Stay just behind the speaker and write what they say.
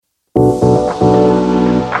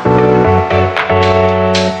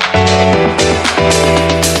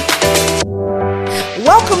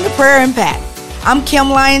Prayer Impact. I'm Kim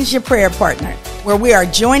Lyons, your prayer partner, where we are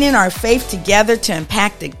joining our faith together to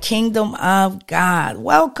impact the kingdom of God.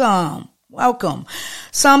 Welcome.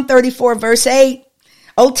 Psalm 34 verse 8.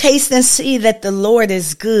 Oh, taste and see that the Lord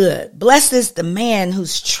is good. Blessed is the man who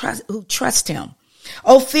trusts him.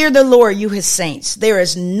 Oh, fear the Lord, you his saints. There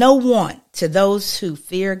is no want to those who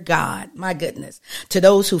fear God. My goodness, to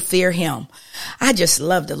those who fear him. I just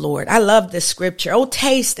love the Lord. I love this scripture. Oh,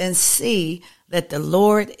 taste and see that the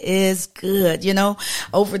Lord is good. You know,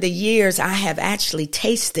 over the years, I have actually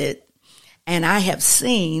tasted and I have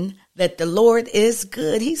seen that the Lord is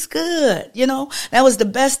good. He's good. You know, that was the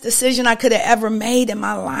best decision I could have ever made in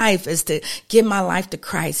my life, is to give my life to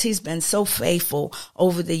Christ. He's been so faithful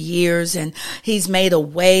over the years, and he's made a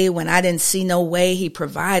way when I didn't see no way. He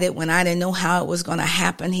provided when I didn't know how it was going to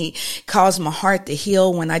happen. He caused my heart to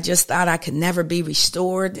heal when I just thought I could never be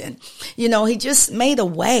restored. And, you know, he just made a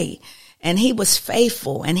way. And he was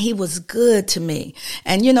faithful and he was good to me.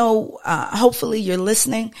 And, you know, hopefully you're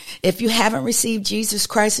listening. If you haven't received Jesus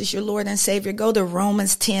Christ as your Lord and Savior, go to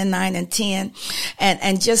Romans 10:9 and 10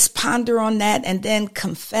 and just ponder on that and then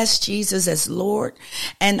confess Jesus as Lord.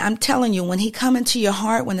 And I'm telling you, when he comes into your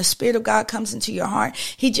heart, when the Spirit of God comes into your heart,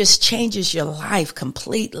 he just changes your life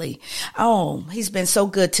completely. Oh, he's been so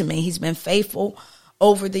good to me. He's been faithful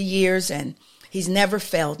over the years and he's never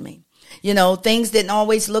failed me. You know, things didn't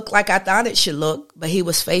always look like I thought it should look, but he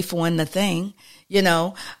was faithful in the thing. You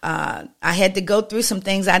know, I had to go through some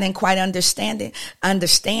things I didn't quite understand,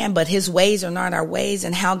 but his ways are not our ways,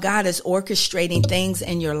 and how God is orchestrating things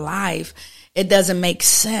in your life. It doesn't make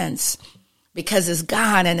sense because it's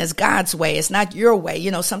God and it's God's way. It's not your way.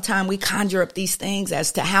 You know, sometimes we conjure up these things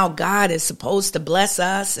as to how God is supposed to bless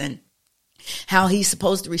us and how he's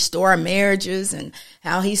supposed to restore our marriages and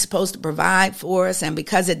how he's supposed to provide for us. And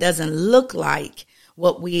because it doesn't look like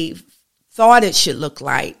what we thought it should look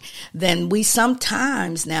like, then we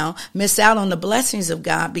sometimes now miss out on the blessings of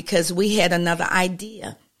God because we had another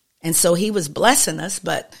idea. And so he was blessing us,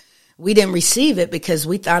 but we didn't receive it because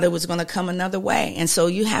we thought it was going to come another way. And so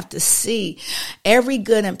you have to see every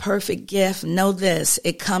good and perfect gift. Know this,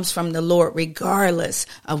 it comes from the Lord, regardless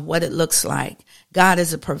of what it looks like. God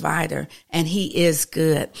is a provider and he is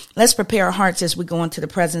good. Let's prepare our hearts as we go into the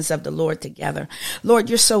presence of the Lord together. Lord,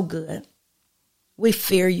 you're so good. We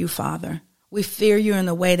fear you, Father. We fear you in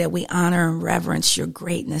the way that we honor and reverence your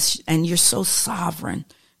greatness. And you're so sovereign.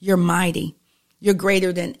 You're mighty. You're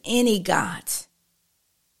greater than any gods.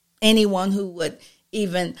 Anyone who would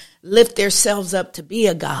even lift themselves up to be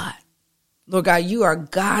a God. Lord God, you are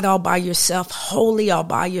God all by yourself, holy all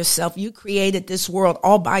by yourself. You created this world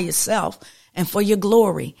all by yourself and for your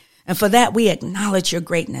glory. And for that, we acknowledge your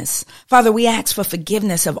greatness. Father, we ask for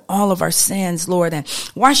forgiveness of all of our sins, Lord, and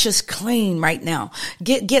wash us clean right now.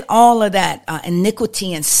 Get all of that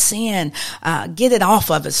iniquity and sin. Get it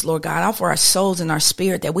off of us, Lord God, off of our souls and our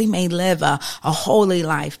spirit, that we may live a holy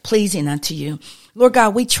life pleasing unto you. Lord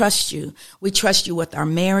God, we trust you. We trust you with our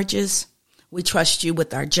marriages. We trust you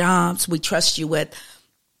with our jobs. We trust you with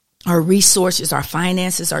our resources, our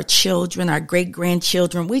finances, our children, our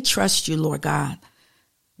great-grandchildren. We trust you, Lord God.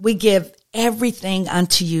 We give everything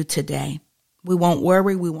unto you today. We won't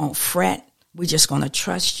worry. We won't fret. We're just going to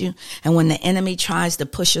trust you. And when the enemy tries to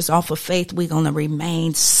push us off of faith, we're going to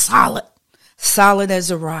remain solid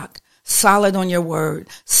as a rock, solid on your word,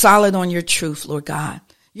 solid on your truth, Lord God.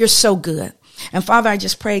 You're so good. And Father, I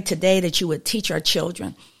just pray today that you would teach our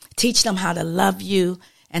children, teach them how to love you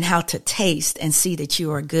and how to taste and see that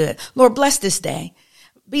you are good. Lord, bless this day.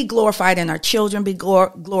 Be glorified in our children. Be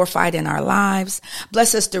glorified in our lives.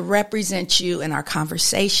 Bless us to represent you in our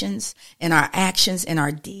conversations, in our actions, in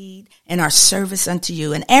our deed, in our service unto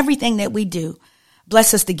you, and everything that we do.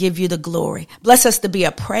 Bless us to give you the glory. Bless us to be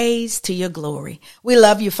a praise to your glory. We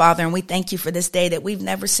love you, Father, and we thank you for this day that we've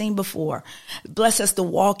never seen before. Bless us to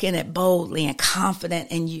walk in it boldly and confident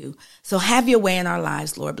in you. So have your way in our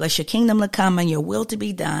lives, Lord. Bless your kingdom to come and your will to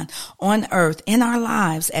be done on earth in our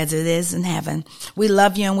lives as it is in heaven. We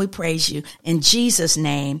love you and we praise you. In Jesus'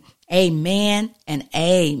 name, amen and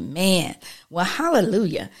amen. Well,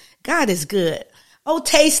 hallelujah. God is good. Oh,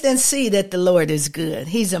 taste and see that the Lord is good.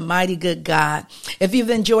 He's a mighty good God. If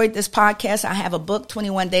you've enjoyed this podcast, I have a book,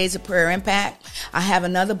 21 Days of Prayer Impact. I have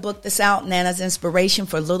another book that's out, Nana's Inspiration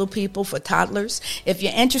for Little People, for Toddlers. If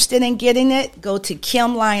you're interested in getting it, go to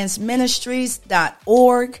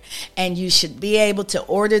KimLyonsMinistries.org, and you should be able to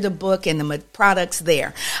order the book and the products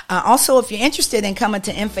there. Also, if you're interested in coming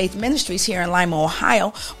to In Faith Ministries here in Lima,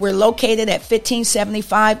 Ohio, we're located at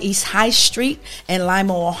 1575 East High Street in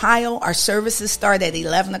Lima, Ohio. Our services start at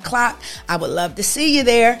 11 o'clock. I would love to see you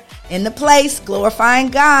there in the place, glorifying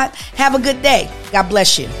God. Have a good day. God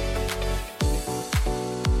bless you.